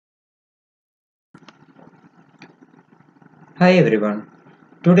Hi everyone.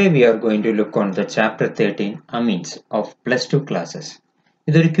 Today we are going to look on the chapter 13 amines of plus 2 classes.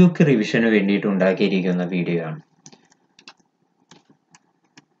 ഇതൊരു quick റിവിഷന് വേണ്ടിയിട്ട് ഉണ്ടാക്കിയിരിക്കുന്ന video ആണ്.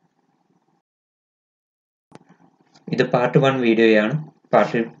 ഇത് part 1 വീഡിയോയാണ്.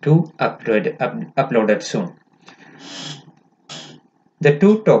 Part 2 uploaded soon. The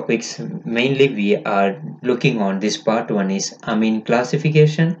two topics mainly we are looking on this part 1 is amine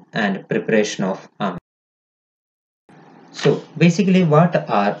classification and preparation of amines. So basically what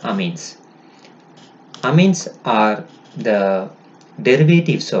are amines? Amines are the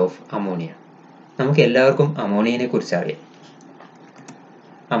derivatives of ammonia. നമുക്ക് എല്ലാവർക്കും അമോണിയനെ കുറിച്ച് അറിയാം.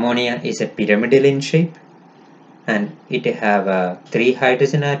 Ammonia is a pyramidal in shape and it have a 3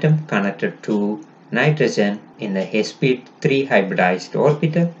 hydrogen atom connected to nitrogen in the sp3 hybridized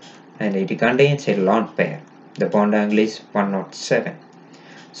orbital and it contains a lone pair. The bond angle is 107.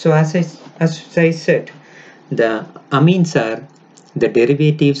 So as I said, the amines are the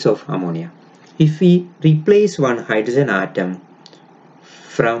derivatives of ammonia. If we replace one hydrogen atom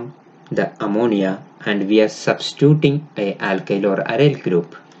from the ammonia and we are substituting a alkyl or aryl group,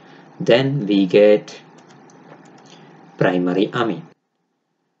 then we get primary amine.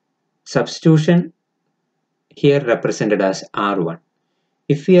 Substitution here represented as R1.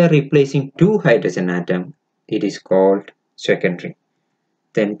 If we are replacing two hydrogen atom, it is called secondary.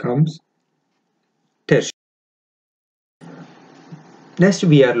 Then comes tertiary. Next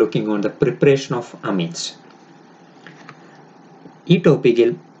we are looking on the preparation of amines. ഈ ടോപ്പിക്കിൽ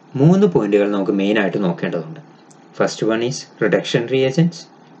 3 പോയിന്റുകൾ നമുക്ക് main ആയിട്ട് നോക്കേണ്ടതുണ്ട്. First one is reduction reagents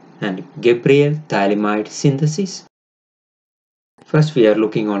and Gabriel phthalimide synthesis. First we are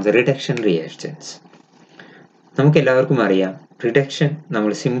looking on the reduction reagents. നമുക്ക് എല്ലാവർക്കും അറിയാം, reduction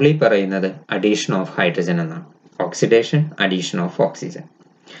നമ്മൾ സിംപ്ലി പറയുന്നത് അഡീഷൻ ഓഫ് ഹൈഡ്രജൻ എന്നാണ്. Oxidation, addition of oxygen.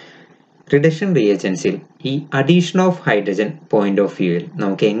 Reduction റിയേജൻസിൽ ഈ addition of hydrogen point of വ്യൂവിൽ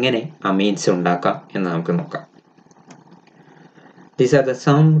നമുക്ക് എങ്ങനെ അമീൻസ് ഉണ്ടാക്കാം എന്ന് നമുക്ക് നോക്കാം. These are the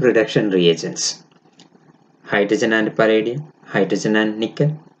some reduction reagents: hydrogen and palladium, hydrogen and nickel,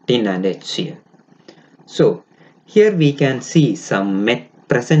 tin and HCl. So here we can see some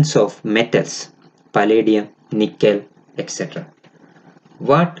presence of metals, palladium, nickel, etc.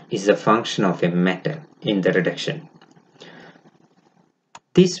 What is the function of a metal in the reduction?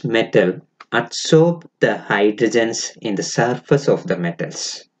 This metal absorbs the hydrogens in the surface of the metals.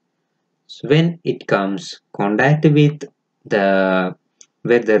 So when it comes contact with the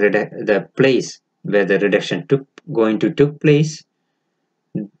place where the reduction took place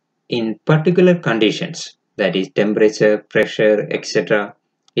in particular conditions, that is temperature, pressure, etc.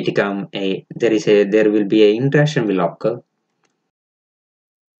 There will be a interaction will occur.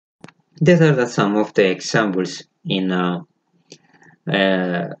 These are some of the examples in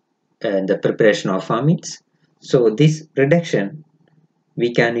the preparation of amines. So this reduction we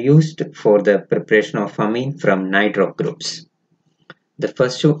can use for the preparation of amine from nitro groups. The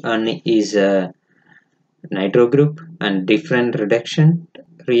first one is a nitro group and different reduction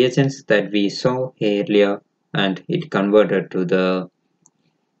reagents that we saw earlier, and it converted to the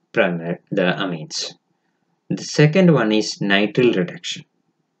amines. The second one is nitrile reduction.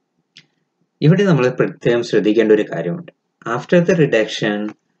 ഇവിടെ നമ്മൾ പ്രത്യേകം ശ്രദ്ധിക്കേണ്ട ഒരു കാര്യമുണ്ട്. After the reduction,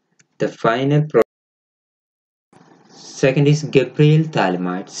 the final product. Second is Gabriel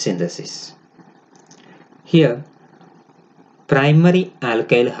Talmud synthesis. Here, primary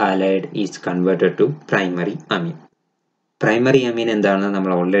alkyl halide is converted to primary amine. Primary amine എന്താണ്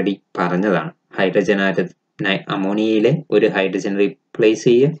നമ്മൾ already പറഞ്ഞതാണ്. Hydrogen അമോണിയയിലെ ഒരു ഹൈഡ്രജൻ റീപ്ലേസ്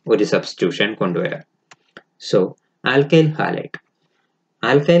ചെയ്യുക, ഒരു സബ്സ്റ്റിറ്റ്യൂഷൻ കൊണ്ടുവരാം. So alkyl halide.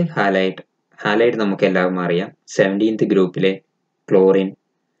 Alkyl halide നമുക്ക് എല്ലാവരും അറിയാം. 17th ഗ്രൂപ്പിലെ chlorine,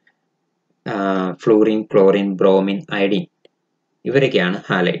 fluorine, chlorine, bromine, iodine ഇവരൊക്കെയാണ്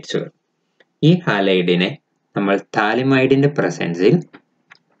ഹാലൈഡ്സുകൾ. ഈ ഹാലൈഡിനെ നമ്മൾ താലിമൈഡിന്റെ പ്രസൻസിൽ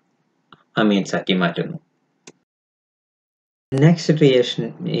അമീൻസ് ആക്കി മാറ്റുന്നു. Next reaction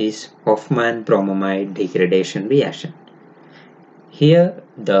is Hoffmann bromamide degradation reaction. Here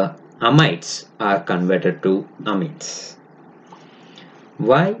the amides are converted to amines.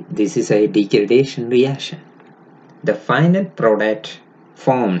 Why this is a degradation reaction? The final product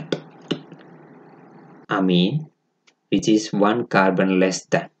formed amine which is 1 carbon less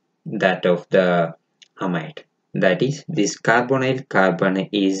than that of the amide. That is, this carbonyl carbon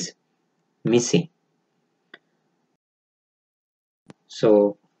is missing. So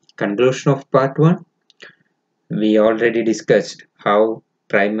conclusion of part 1, we already discussed how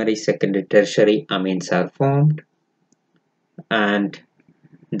primary, secondary, tertiary amines are formed and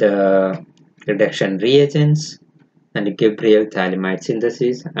the reduction reagents and Gabriel Talmud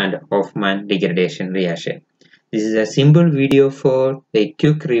synthesis and Hoffmann degradation reaction. This is a simple video for a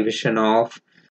quick revision of